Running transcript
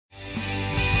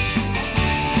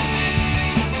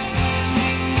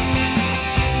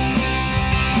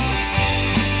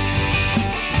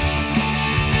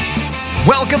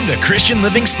Welcome to Christian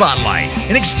Living Spotlight,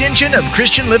 an extension of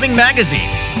Christian Living Magazine.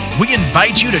 We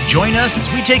invite you to join us as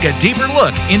we take a deeper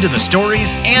look into the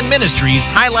stories and ministries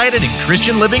highlighted in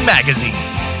Christian Living Magazine.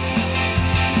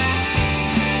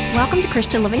 Welcome to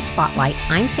Christian Living Spotlight.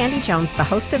 I'm Sandy Jones, the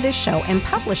host of this show and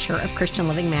publisher of Christian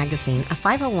Living Magazine, a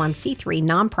 501c3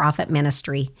 nonprofit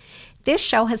ministry. This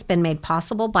show has been made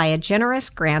possible by a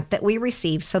generous grant that we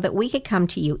received so that we could come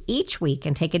to you each week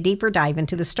and take a deeper dive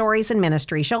into the stories and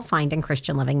ministries you'll find in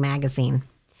Christian Living Magazine.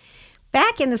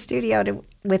 Back in the studio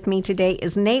with me today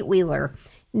is Nate Wheeler.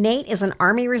 Nate is an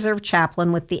Army Reserve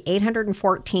chaplain with the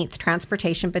 814th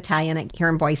Transportation Battalion here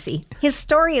in Boise. His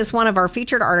story is one of our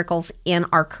featured articles in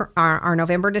our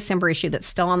November-December issue that's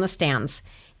still on the stands.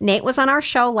 Nate was on our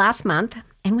show last month,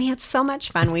 and we had so much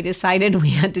fun we decided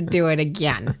we had to do it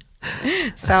again.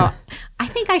 So I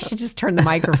think I should just turn the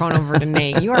microphone over to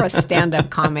Nate. You are a stand-up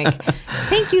comic.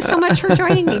 Thank you so much for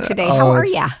joining me today. How are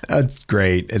you? It's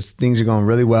great. Things are going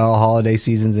really well. Holiday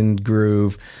season's in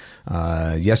groove.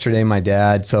 Yesterday, my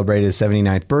dad celebrated his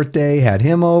 79th birthday, had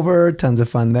him over, tons of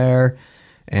fun there.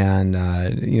 And,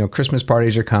 Christmas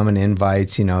parties are coming,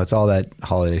 invites, it's all that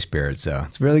holiday spirit. So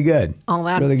it's really good. All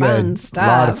that really fun good. stuff. A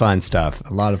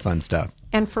lot of fun stuff.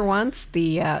 And for once,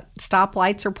 the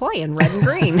stoplights are playing red and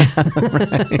green.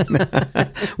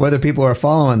 Whether people are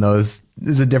following those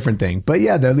is a different thing. But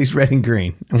yeah, they're at least red and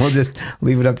green. And we'll just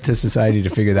leave it up to society to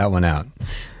figure that one out.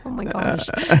 Oh my gosh,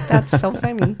 that's so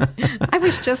funny. I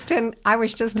was just in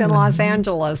Los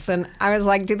Angeles, and I was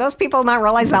like, do those people not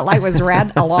realize that light was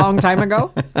red a long time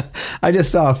ago? I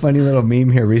just saw a funny little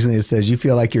meme here recently that says, you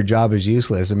feel like your job is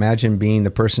useless. Imagine being the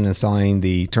person installing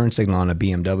the turn signal on a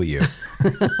BMW.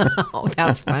 Oh,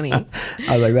 that's funny. I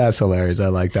was like, that's hilarious. I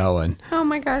like that one. Oh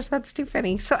my gosh, that's too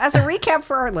funny. So as a recap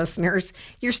for our listeners,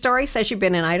 your story says you've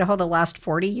been in Idaho the last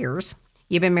 40 years.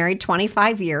 You've been married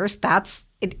 25 years. That's,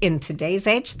 in today's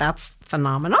age, that's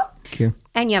phenomenal. Thank you.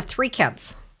 And you have 3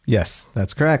 kids. Yes,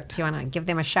 that's correct. Do you want to give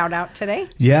them a shout out today?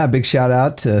 Yeah, big shout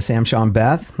out to Sam, Sean,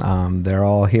 Beth. They're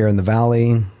all here in the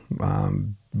Valley.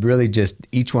 Really just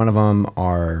each one of them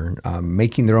are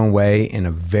making their own way in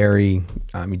a very,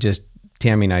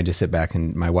 Tammy and I just sit back,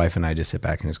 and my wife and I just sit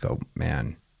back and just go,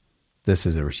 man, this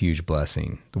is a huge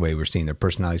blessing. The way we're seeing their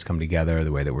personalities come together,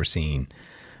 the way that we're seeing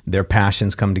their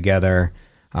passions come together,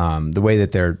 the way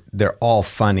that they're all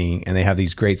funny and they have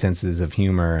these great senses of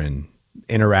humor and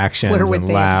interactions and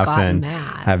laugh, and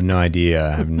I have no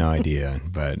idea.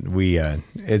 But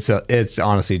it's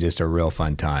honestly just a real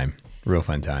fun time.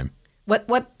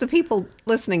 What the people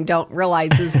listening don't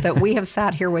realize is that we have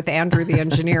sat here with Andrew, the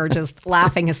engineer, just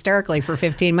laughing hysterically for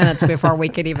 15 minutes before we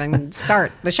could even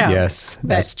start the show. Yes,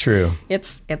 that's true.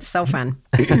 It's so fun.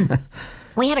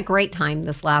 We had a great time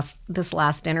this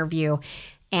last interview,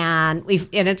 and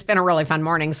it's been a really fun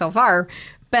morning so far.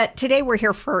 But today we're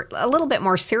here for a little bit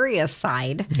more serious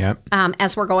side. Yep.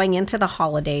 As we're going into the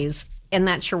holidays, and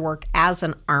that's your work as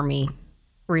an Army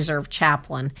Reserve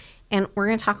chaplain. And we're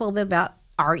going to talk a little bit about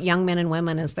our young men and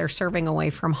women as they're serving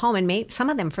away from home, and maybe some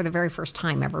of them for the very first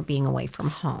time ever being away from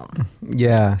home.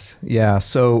 Yes. Yeah.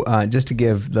 So just to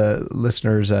give the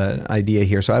listeners an idea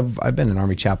here. So I've been an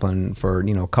Army chaplain for,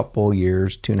 a couple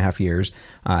years, 2.5 years.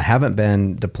 Haven't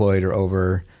been deployed or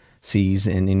overseas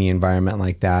in any environment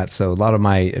like that. So a lot of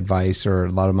my advice, or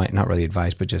a lot of my, not really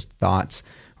advice, but just thoughts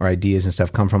or ideas and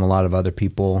stuff come from a lot of other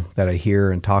people that I hear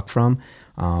and talk from.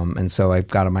 And so I've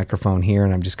got a microphone here,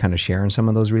 and I'm just kind of sharing some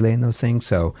of those, relaying those things.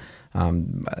 So,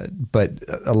 but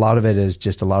a lot of it is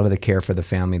just a lot of the care for the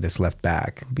family that's left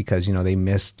back, because, they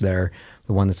missed the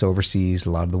one that's overseas,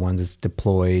 a lot of the ones that's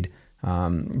deployed,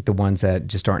 the ones that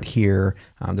just aren't here.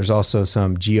 There's also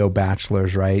some geo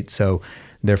bachelors, right? So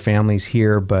their family's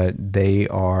here, but they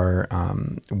are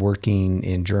working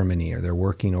in Germany, or they're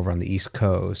working over on the East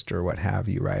Coast, or what have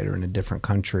you, right? Or in a different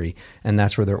country. And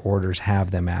that's where their orders have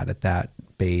them at that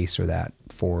base or that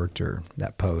fort or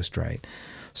that post, right?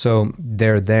 So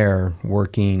they're there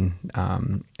working,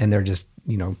 and they're just,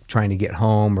 trying to get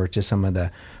home, or just some of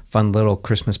the fun little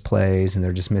Christmas plays, and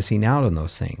they're just missing out on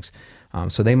those things.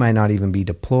 So they might not even be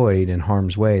deployed in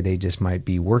harm's way. They just might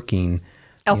be working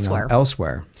elsewhere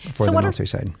for the military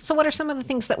side. So what are some of the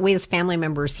things that we as family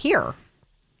members hear?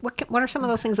 What are some of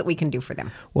those things that we can do for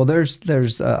them? Well, there's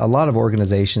a lot of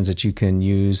organizations that you can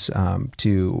use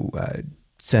to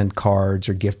send cards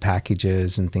or gift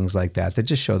packages and things like that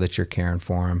just show that you're caring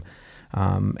for them.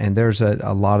 And there's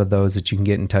a lot of those that you can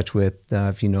get in touch with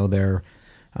if you know their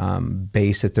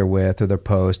base that they're with, or their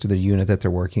post, or the unit that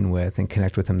they're working with, and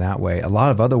connect with them that way. A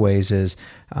lot of other ways is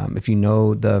if you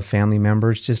know the family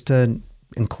members, just to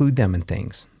include them in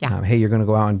things. Yeah. Hey, you're going to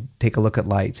go out and take a look at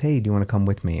lights. Hey, do you want to come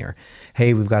with me? Or,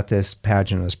 hey, we've got this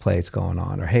pageant, this play that's going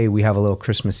on. Or, hey, we have a little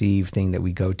Christmas Eve thing that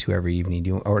we go to every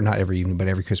evening. Or not every evening, but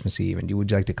every Christmas Eve. And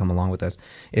would you like to come along with us?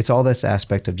 It's all this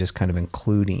aspect of just kind of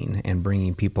including and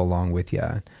bringing people along with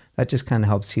you. That just kind of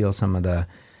helps heal some of the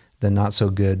not so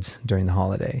goods during the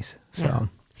holidays. So,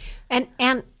 and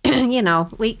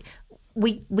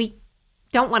we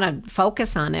don't want to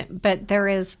focus on it, but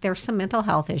there's some mental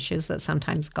health issues that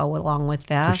sometimes go along with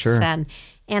this. For sure.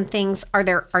 And things.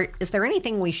 Is there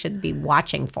anything we should be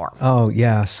watching for? Oh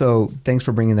yeah. So thanks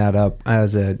for bringing that up.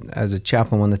 As a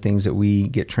chaplain, one of the things that we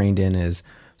get trained in is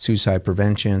suicide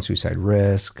prevention, suicide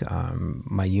risk.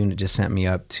 My unit just sent me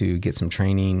up to get some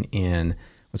training in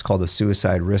what's called the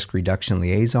Suicide Risk Reduction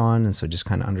Liaison. And so just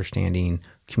kind of understanding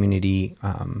community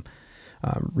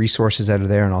resources that are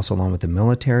there, and also along with the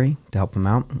military to help them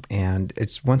out. And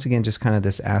it's once again just kind of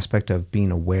this aspect of being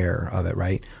aware of it,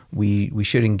 right? We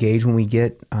should engage when we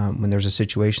get when there's a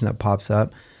situation that pops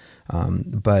up,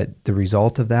 but the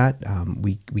result of that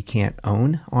we can't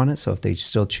own on it. So if they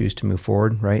still choose to move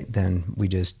forward, right, then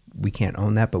we can't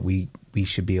own that, but we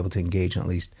should be able to engage and at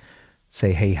least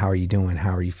say, hey, how are you doing?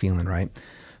 How are you feeling, right?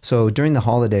 So during the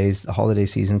holidays, the holiday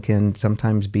season can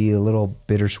sometimes be a little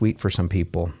bittersweet for some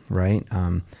people, right?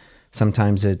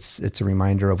 Sometimes it's a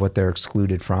reminder of what they're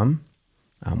excluded from,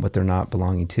 what they're not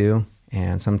belonging to,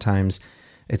 and sometimes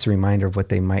it's a reminder of what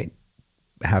they might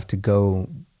have to go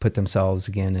put themselves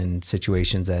again in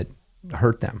situations that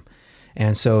hurt them.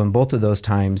 And so in both of those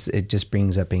times, it just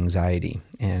brings up anxiety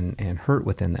and hurt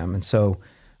within them. And so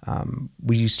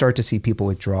you start to see people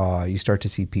withdraw, you start to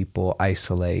see people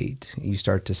isolate, you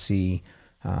start to see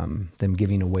them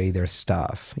giving away their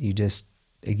stuff. You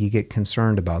get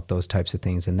concerned about those types of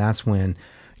things. And that's when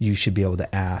you should be able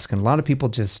to ask. And a lot of people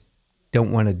just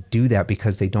don't want to do that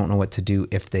because they don't know what to do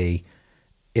if the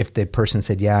person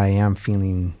said, yeah, I am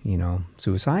feeling,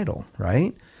 suicidal,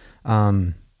 right?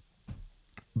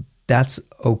 That's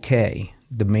okay.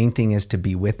 The main thing is to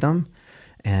be with them,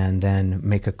 and then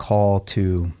make a call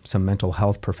to some mental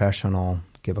health professional,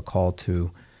 give a call to,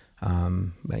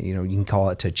 you can call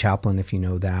it to a chaplain if you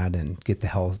know that, and get the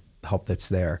help that's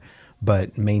there.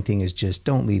 But main thing is just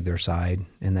don't leave their side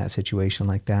in that situation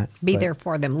like that. Be there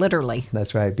for them, literally.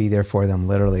 That's right. Be there for them,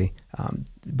 literally.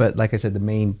 But like I said,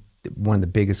 one of the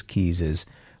biggest keys is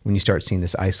when you start seeing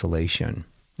this isolation,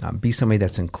 be somebody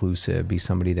that's inclusive, be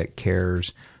somebody that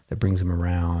cares, that brings them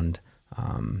around.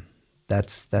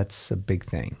 That's a big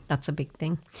thing. That's a big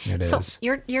thing. It so is.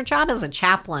 Your job as a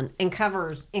chaplain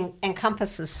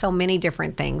encompasses so many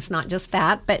different things, not just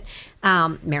that, but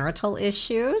marital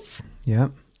issues.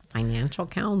 Yep. Financial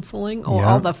counseling,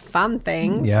 all the fun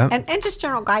things, and just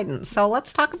general guidance. So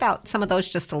let's talk about some of those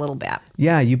just a little bit.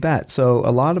 Yeah, you bet. So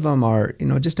a lot of them are,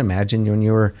 just imagine when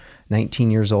you're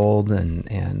 19 years old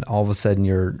and all of a sudden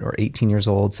or 18 years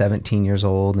old, 17 years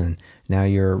old, and now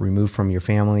you're removed from your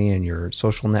family and your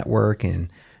social network, and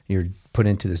you're put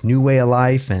into this new way of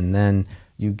life. And then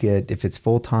you get, if it's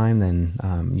full time,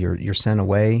 then you're sent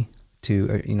away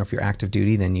to, if you're active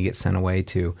duty, then you get sent away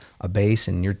to a base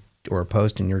or a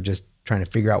post, and you're just trying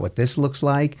to figure out what this looks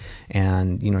like.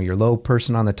 And, you're low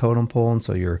person on the totem pole. And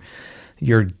so you're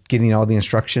getting all the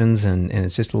instructions, and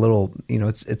it's just a little,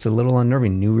 it's a little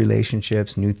unnerving. New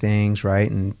relationships, new things, right?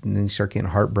 And then you start getting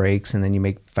heartbreaks, and then you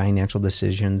make financial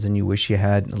decisions, and you wish you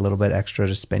had a little bit extra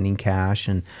to spending cash.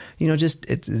 And,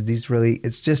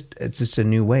 it's just a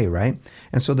new way, right?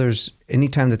 And so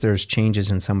anytime that there's changes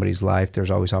in somebody's life,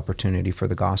 there's always opportunity for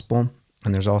the gospel.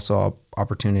 And there's also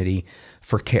opportunity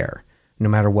for care. No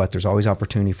matter what, there's always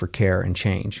opportunity for care and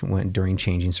change during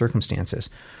changing circumstances.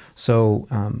 So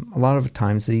a lot of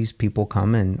times these people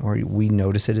come or we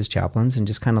notice it as chaplains and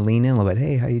just kind of lean in a little bit.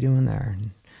 Hey, how you doing there?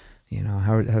 And,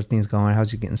 how's things going?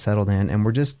 How's you getting settled in? And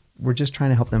we're just trying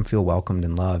to help them feel welcomed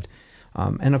and loved.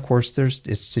 And of course,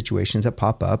 it's situations that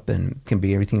pop up, and it can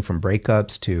be everything from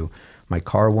breakups to my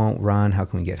car won't run. How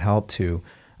can we get help? To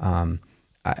I'm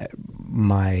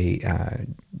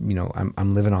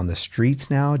living on the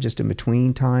streets now, just in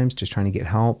between times, just trying to get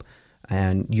help.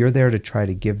 And you're there to try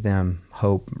to give them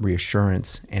hope,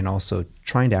 reassurance, and also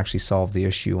trying to actually solve the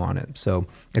issue on it. So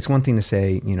it's one thing to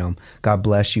say, God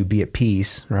bless you, be at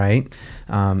peace, right?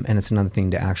 And it's another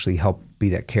thing to actually help be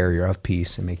that carrier of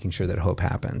peace and making sure that hope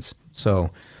happens.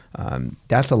 So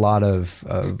that's a lot of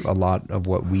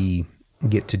what we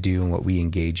get to do and what we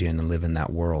engage in and live in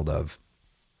that world of.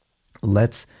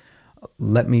 Let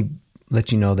me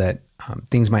let you know that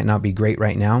things might not be great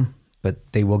right now,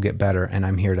 but they will get better. And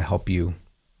I'm here to help you,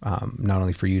 not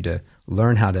only for you to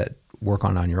learn how to work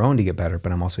on your own to get better,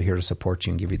 but I'm also here to support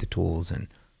you and give you the tools and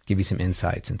give you some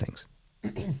insights and things.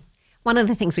 One of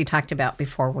the things we talked about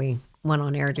before we went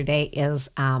on air today is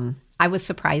I was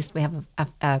surprised. We have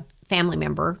a family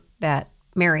member that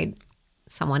married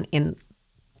someone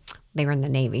they were in the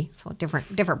Navy, so a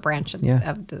different branch of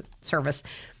the service.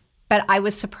 But I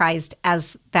was surprised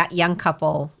as that young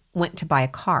couple went to buy a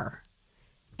car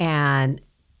and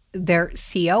their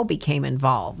CO became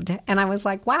involved. And I was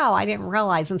like, wow, I didn't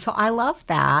realize. And so I love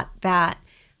that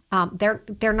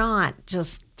they're not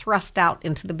just thrust out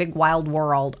into the big wild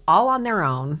world all on their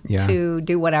own to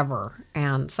do whatever.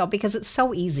 And so because it's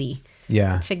so easy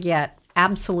to get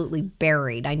absolutely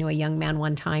buried. I knew a young man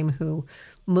one time who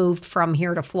moved from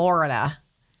here to Florida,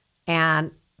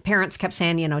 and parents kept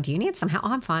saying, do you need some help?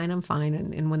 Oh, I'm fine.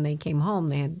 And when they came home,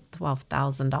 they had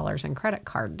 $12,000 in credit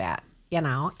card debt,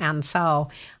 And so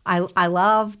I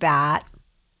love that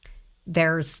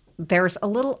there's a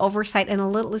little oversight and a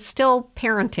little, it's still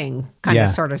parenting kind of,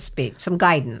 sort of speak, some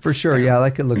guidance. For sure. Yeah. I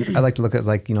like to look at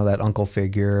like, that uncle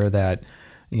figure, that,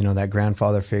 that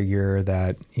grandfather figure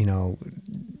that,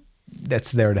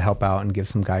 that's there to help out and give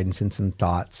some guidance and some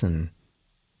thoughts. And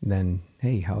then,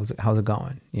 hey, how's it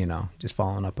going? Just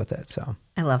following up with it. So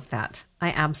I love that. I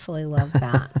absolutely love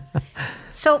that.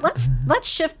 So let's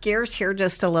shift gears here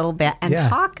just a little bit and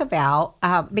talk about,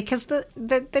 because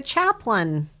the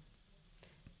chaplain,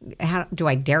 how do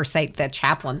I dare say the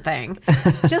chaplain thing,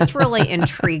 just really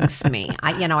intrigues me.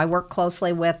 I work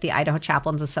closely with the Idaho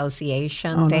Chaplains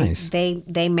Association. Oh, nice.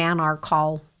 They man our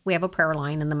call. We have a prayer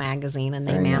line in the magazine, and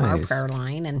they man our prayer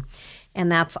line,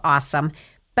 and that's awesome.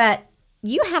 But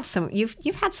you've had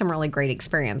some really great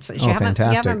experiences.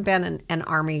 Fantastic. You haven't been an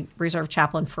Army Reserve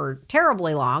chaplain for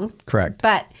terribly long. Correct.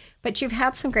 But you've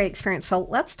had some great experience. So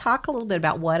let's talk a little bit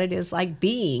about what it is like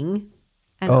being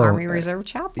an Army Reserve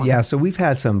chaplain. Yeah, so we've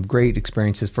had some great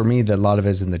experiences. For me, a lot of it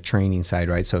is in the training side,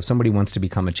 right? So if somebody wants to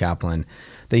become a chaplain,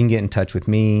 they can get in touch with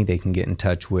me. They can get in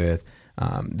touch with,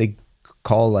 they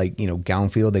call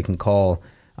Gownfield. They can call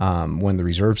one of the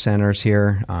reserve centers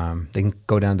here. They can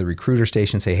go down to the recruiter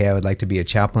station and say, hey, I would like to be a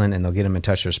chaplain, and they'll get them in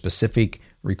touch with specific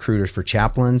recruiters for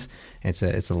chaplains.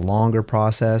 It's a longer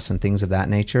process and things of that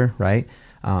nature, right?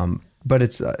 But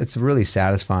it's really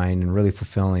satisfying and really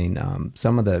fulfilling.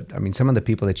 Some of the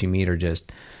people that you meet are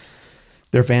just,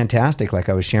 they're fantastic. Like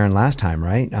I was sharing last time,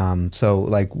 right? So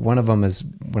like one of them is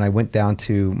when I went down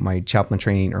to my chaplain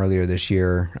training earlier this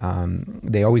year,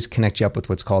 they always connect you up with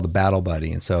what's called a battle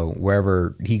buddy. And so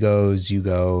wherever he goes, you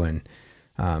go, and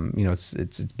it's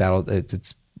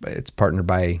partnered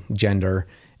by gender,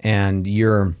 and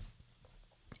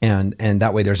and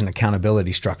that way there's an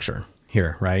accountability structure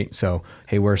here, right? So,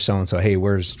 hey, where's so-and-so? Hey,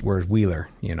 where's Wheeler?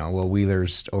 Well,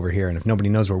 Wheeler's over here. And if nobody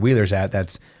knows where Wheeler's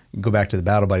at, go back to the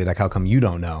battle buddy. Like, how come you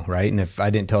don't know, right? And if I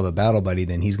didn't tell the battle buddy,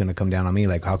 then he's going to come down on me.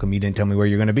 Like, how come you didn't tell me where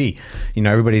you're going to be?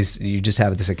 You just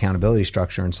have this accountability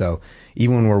structure. And so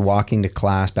even when we're walking to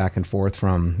class back and forth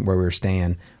from where we were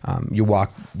staying,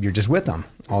 you're just with them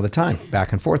all the time,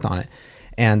 back and forth on it.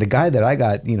 And the guy that I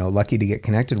got, lucky to get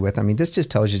connected with, this just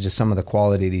tells you just some of the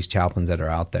quality of these chaplains that are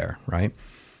out there, right?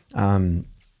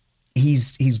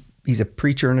 He's a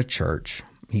preacher in a church.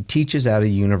 He teaches at a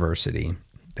university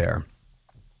there.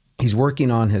 He's working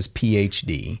on his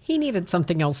PhD. He needed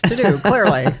something else to do,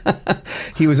 clearly.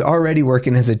 He was already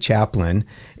working as a chaplain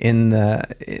in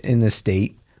the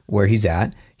state where he's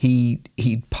at. He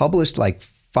published like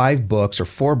 5 books or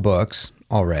 4 books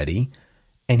already,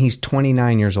 and he's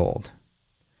 29 years old.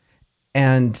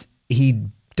 And he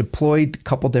deployed a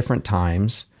couple different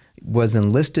times, was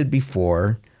enlisted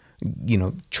before,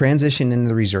 transitioned into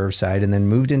the reserve side, and then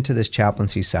moved into this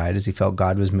chaplaincy side as he felt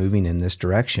God was moving in this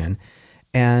direction.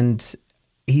 And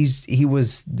he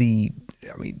was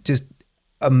just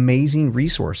amazing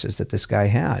resources that this guy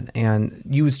had. And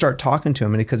you would start talking to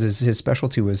him, and because his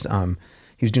specialty was,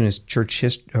 he was doing his church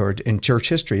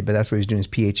history, but that's what he was doing his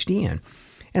PhD in.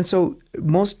 And so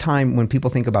most time when people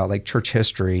think about like church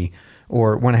history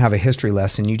or want to have a history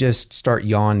lesson, you just start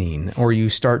yawning, or you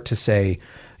start to say,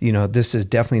 this is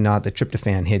definitely not the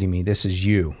tryptophan hitting me. This is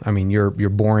you. You're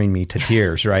boring me to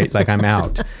tears, right? Like I'm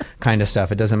out kind of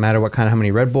stuff. It doesn't matter how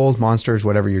many Red Bulls, Monsters,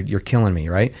 whatever, you're killing me,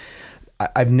 right?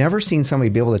 I've never seen somebody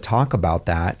be able to talk about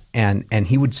that. And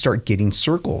he would start getting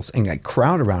circles and like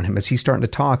crowd around him as he's starting to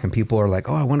talk. And people are like,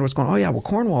 oh, I wonder what's going on. Oh yeah, well,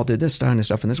 Cornwall did this kind of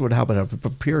stuff. And this would happen to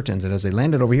Puritans. And as they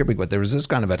landed over here, but there was this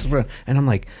kind of a, and I'm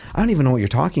like, I don't even know what you're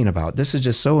talking about. This is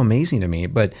just so amazing to me.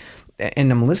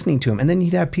 And I'm listening to him. And then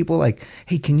he'd have people like,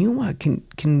 hey,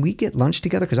 can we get lunch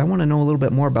together? Because I want to know a little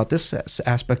bit more about this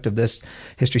aspect of this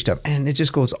history stuff. And it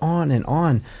just goes on and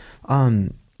on.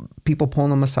 People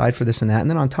pulling him aside for this and that. And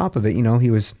then on top of it,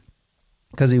 he was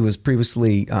because he was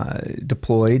previously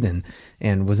deployed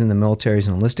and was in the military as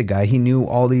an enlisted guy. He knew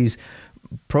all these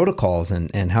protocols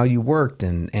and how you worked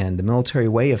and the military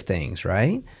way of things,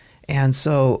 right? And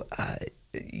so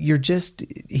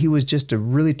he was just a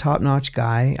really top-notch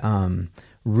guy,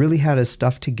 really had his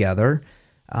stuff together.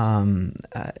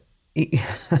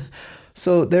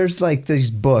 So there's like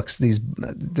these books,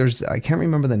 I can't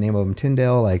remember the name of them,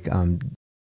 Tyndale, I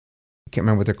can't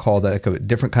remember what they're called, like a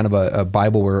different kind of a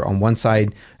Bible where on one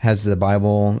side has the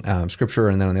Bible scripture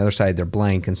and then on the other side they're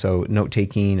blank. And so note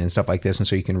taking and stuff like this. And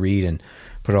so you can read and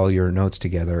put all your notes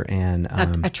together. And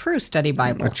a true study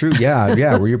Bible.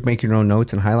 Yeah, where you make your own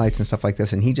notes and highlights and stuff like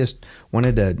this. And he just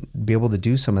wanted to be able to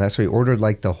do some of that. So he ordered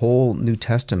like the whole New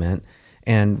Testament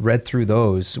and read through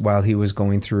those while he was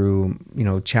going through,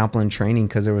 chaplain training,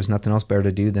 because there was nothing else better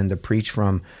to do than to preach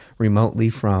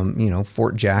remotely from,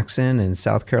 Fort Jackson in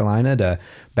South Carolina to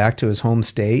back to his home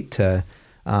state to,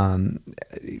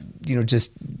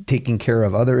 just taking care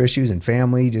of other issues and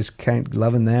family, just kind of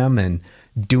loving them and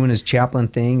doing his chaplain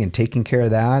thing and taking care of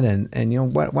that.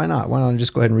 And why not? Why not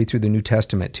just go ahead and read through the New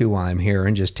Testament too while I'm here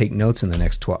and just take notes in the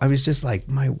next 12? I was just like,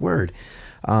 my word.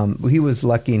 He was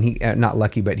lucky, and he not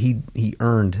lucky, but he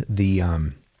earned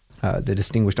the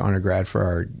Distinguished Honor Grad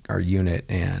for our unit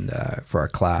and for our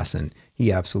class, and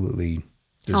he absolutely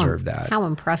deserved that. How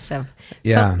impressive!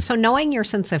 Yeah. So knowing your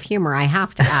sense of humor, I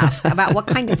have to ask about what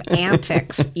kind of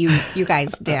antics you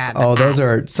guys did.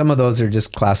 Oh, some of those are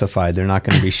just classified. They're not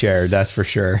going to be shared. That's for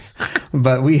sure.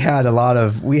 But we had a lot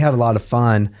of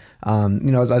fun.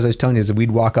 As I was telling you, is that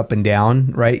we'd walk up and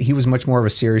down. Right? He was much more of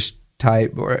a serious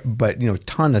type, but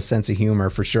ton of sense of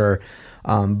humor for sure.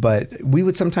 But we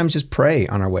would sometimes just pray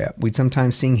on our way up. We'd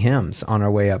sometimes sing hymns on our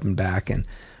way up and back, and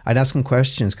I'd ask him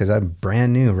questions because I'm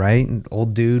brand new, right?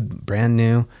 Old dude, brand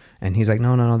new. And he's like,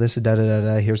 no, this is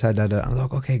da-da-da-da, here's how da-da. I was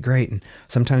like, okay, great. And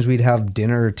sometimes we'd have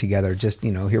dinner together, just,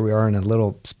 here we are in a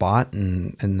little spot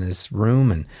in this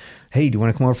room, and hey, do you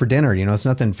want to come over for dinner? It's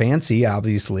nothing fancy,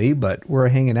 obviously, but we're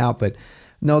hanging out. But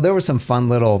no, there were some fun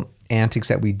little antics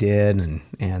that we did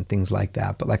and things like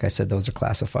that. But like I said, those are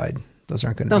classified. Those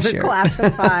aren't going to be shared. Those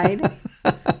are classified.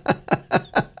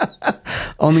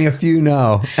 Only a few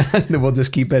know. We'll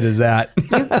just keep it as that.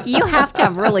 You have to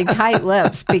have really tight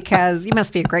lips, because you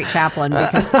must be a great chaplain,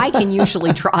 because I can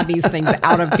usually draw these things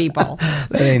out of people.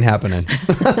 That ain't happening.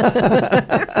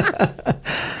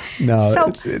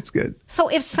 No, it's good. So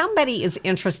if somebody is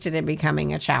interested in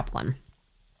becoming a chaplain,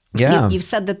 yeah, you've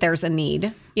said that there's a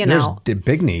need, There's a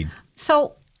big need.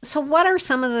 So what are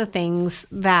some of the things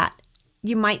that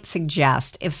you might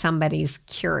suggest if somebody's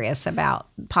curious about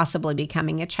possibly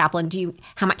becoming a chaplain?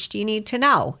 How much do you need to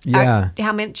know? Yeah.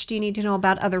 How much do you need to know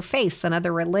about other faiths and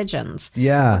other religions?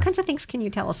 Yeah. What kinds of things can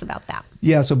you tell us about that?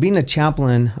 Yeah. So being a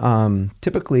chaplain,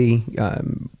 typically,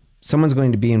 someone's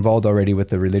going to be involved already with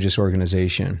the religious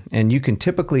organization, and you can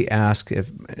typically ask if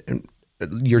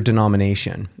your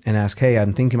denomination and ask, hey,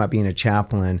 I'm thinking about being a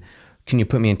chaplain. Can you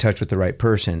put me in touch with the right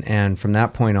person? And from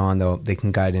that point on, though, they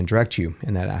can guide and direct you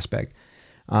in that aspect.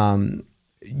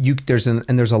 There's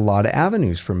a lot of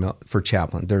avenues for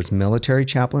chaplain. There's military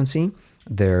chaplaincy.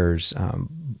 There's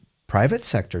private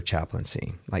sector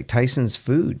chaplaincy. Like Tyson's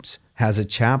Foods has a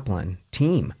chaplain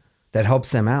team that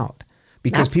helps them out,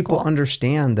 because That's people cool.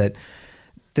 understand that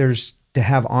there's to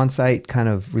have on-site kind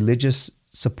of religious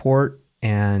support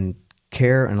and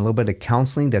care and a little bit of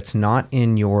counseling that's not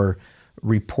in your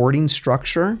reporting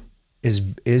structure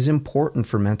is important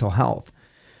for mental health.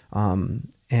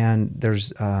 And there's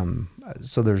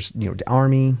the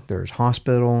Army, there's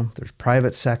hospital, there's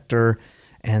private sector,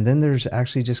 and then there's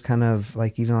actually just kind of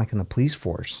like even like in the police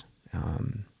force,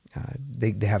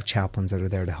 they have chaplains that are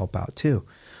there to help out too.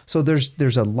 So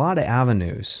there's a lot of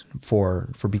avenues for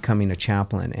becoming a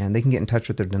chaplain, and they can get in touch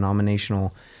with their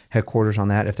denominational headquarters on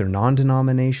that. If they're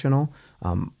non-denominational,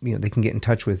 they can get in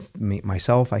touch with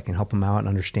myself. I can help them out and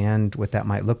understand what that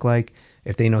might look like.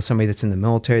 If they know somebody that's in the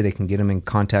military, they can get them in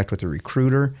contact with a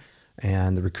recruiter,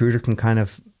 and the recruiter can kind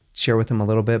of share with them a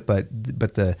little bit. But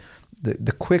the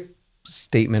quick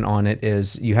statement on it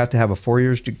is you have to have a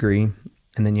 4-year degree,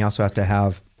 and then you also have to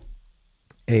have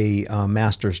a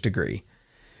master's degree.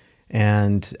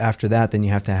 And after that, then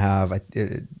you have to have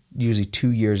usually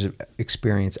 2 years of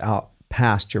experience out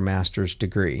past your master's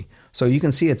degree. So you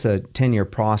can see it's a 10-year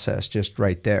process just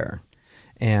right there.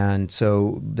 And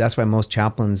so that's why most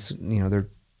chaplains, they're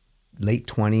late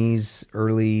 20s,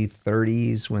 early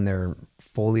 30s when they're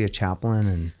fully a chaplain.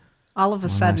 And all of a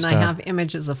sudden, I have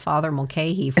images of Father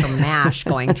Mulcahy from MASH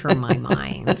going through my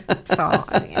mind. So,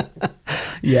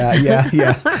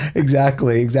 Yeah,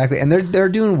 exactly. And they're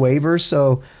doing waivers.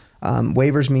 So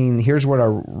Waivers mean here's what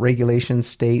our regulation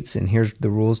states, and here's the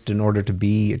rules. In order to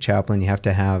be a chaplain, you have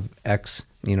to have X.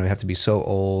 You have to be so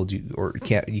old, or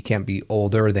you can't be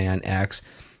older than X.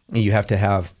 You have to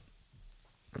have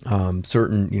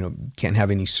certain, can't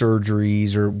have any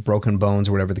surgeries or broken bones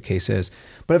or whatever the case is.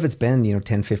 But if it's been,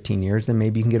 10, 15 years, then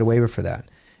maybe you can get a waiver for that.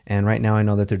 And right now I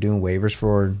know that they're doing waivers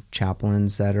for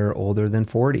chaplains that are older than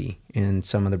 40 in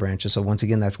some of the branches. So once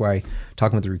again, that's why I'm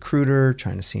talking with the recruiter,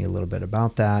 trying to see a little bit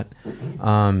about that,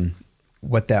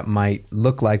 what that might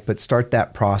look like, but start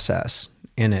that process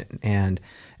in it. And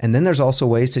then there's also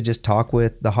ways to just talk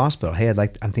with the hospital. Hey, I'm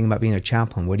thinking about being a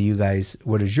chaplain. What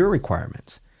is your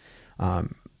requirements?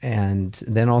 And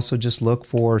then also just look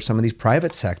for some of these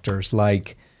private sectors,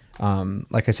 like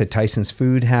I said, Tyson's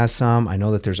Food has some. I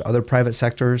know that there's other private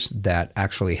sectors that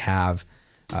actually have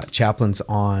chaplains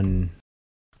in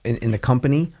the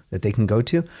company that they can go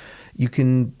to. You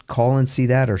can call and see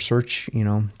that, or search,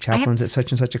 chaplains at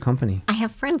such and such a company. I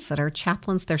have friends that are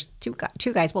chaplains. There's two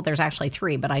guys. Well, there's actually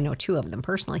three, but I know two of them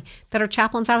personally that are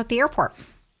chaplains out at the airport.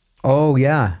 Oh,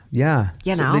 yeah.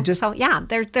 There's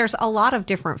a lot of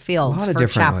different fields for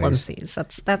chaplaincies.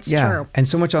 That's true. And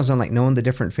so much also on knowing the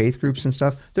different faith groups and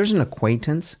stuff. There's an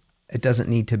acquaintance. It doesn't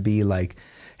need to be like,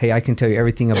 hey, I can tell you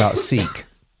everything about Sikh.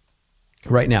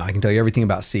 Right now, I can tell you everything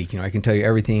about Sikh. I can tell you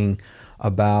everything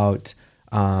about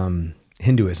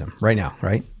Hinduism right now,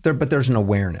 right? But there's an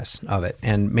awareness of it.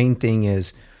 And main thing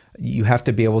is you have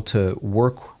to be able to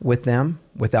work with them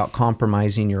without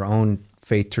compromising your own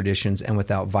faith traditions and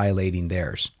without violating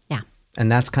theirs. Yeah. And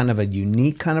that's kind of a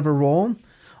unique kind of a role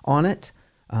on it.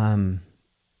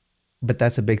 But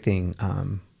that's a big thing.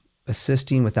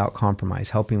 Assisting without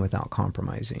compromise, helping without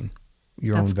compromising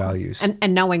your own values.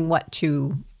 And knowing what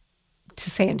to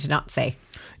say and to not say.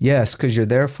 Yes, because you're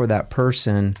there for that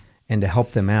person and to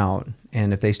help them out.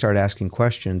 And if they start asking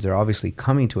questions, they're obviously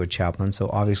coming to a chaplain. So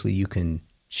obviously you can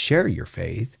share your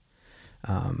faith.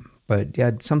 But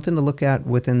yeah, something to look at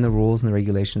within the rules and the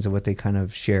regulations of what they kind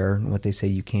of share and what they say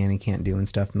you can and can't do and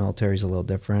stuff. Military is a little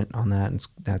different on that. And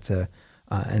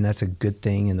that's a good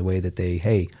thing in the way that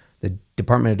the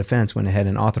Department of Defense went ahead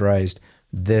and authorized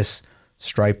this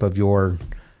stripe of your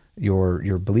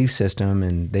belief system,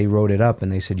 and they wrote it up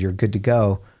and they said, you're good to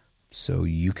go. So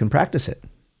you can practice it,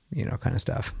 kind of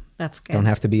stuff. That's good. Don't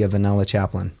have to be a vanilla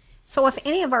chaplain. So if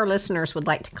any of our listeners would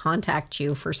like to contact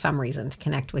you for some reason, to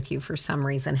connect with you for some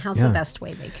reason, how's the best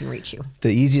way they can reach you? The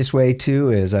easiest way, too,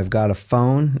 is I've got a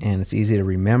phone, and it's easy to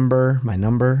remember. My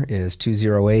number is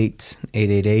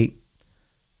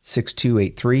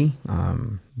 208-888-6283.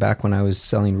 Back when I was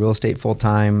selling real estate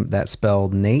full-time, that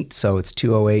spelled Nate, so it's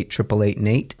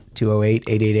 208-888-NATE,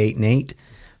 208-888-NATE.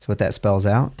 That's what that spells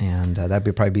out, and that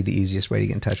would probably be the easiest way to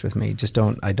get in touch with me.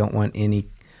 I don't want any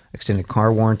extended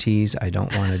car warranties. I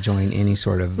don't want to join any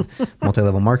sort of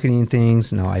multi-level marketing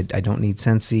things. No, I don't need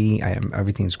Sensi.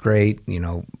 Everything's great.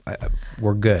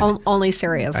 We're good. Only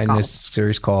serious calls. I miss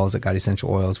serious calls at God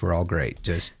Essential Oils. We're all great.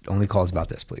 Just only calls about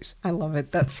this, please. I love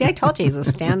it. I told you he's a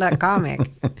stand-up comic.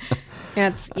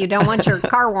 You don't want your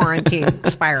car warranty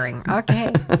expiring.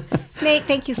 Okay. Nate,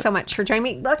 thank you so much for joining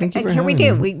me. Look, here we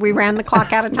do. We ran the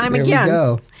clock out of time again.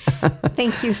 There we go.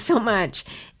 Thank you so much.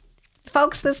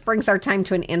 Folks, this brings our time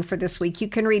to an end for this week. You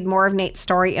can read more of Nate's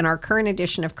story in our current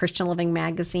edition of Christian Living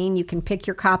Magazine. You can pick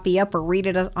your copy up or read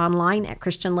it online at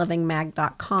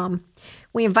christianlivingmag.com.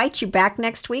 We invite you back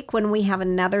next week when we have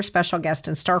another special guest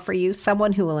in store for you,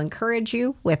 someone who will encourage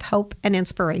you with hope and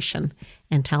inspiration.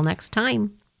 Until next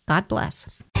time, God bless.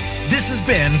 This has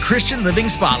been Christian Living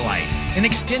Spotlight, an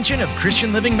extension of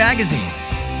Christian Living Magazine,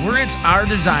 where it's our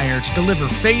desire to deliver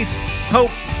faith,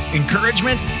 hope,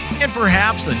 encouragement, and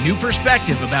perhaps a new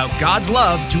perspective about God's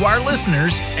love to our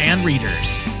listeners and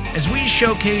readers, as we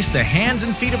showcase the hands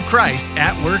and feet of Christ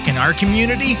at work in our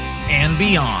community and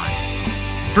beyond.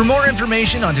 For more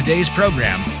information on today's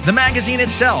program, the magazine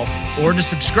itself, or to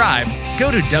subscribe,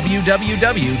 go to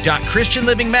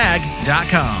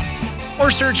www.christianlivingmag.com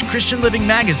or search Christian Living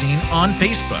Magazine on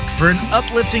Facebook for an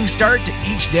uplifting start to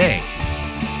each day.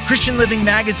 Christian Living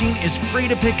Magazine is free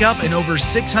to pick up in over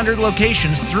 600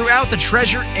 locations throughout the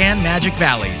Treasure and Magic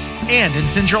Valleys and in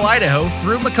Central Idaho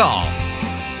through McCall.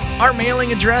 Our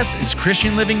mailing address is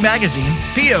Christian Living Magazine,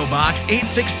 P.O. Box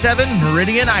 867,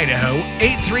 Meridian, Idaho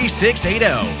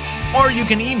 83680. Or you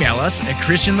can email us at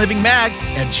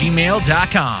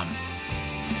christianlivingmag@gmail.com.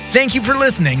 Thank you for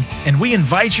listening, and we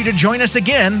invite you to join us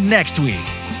again next week.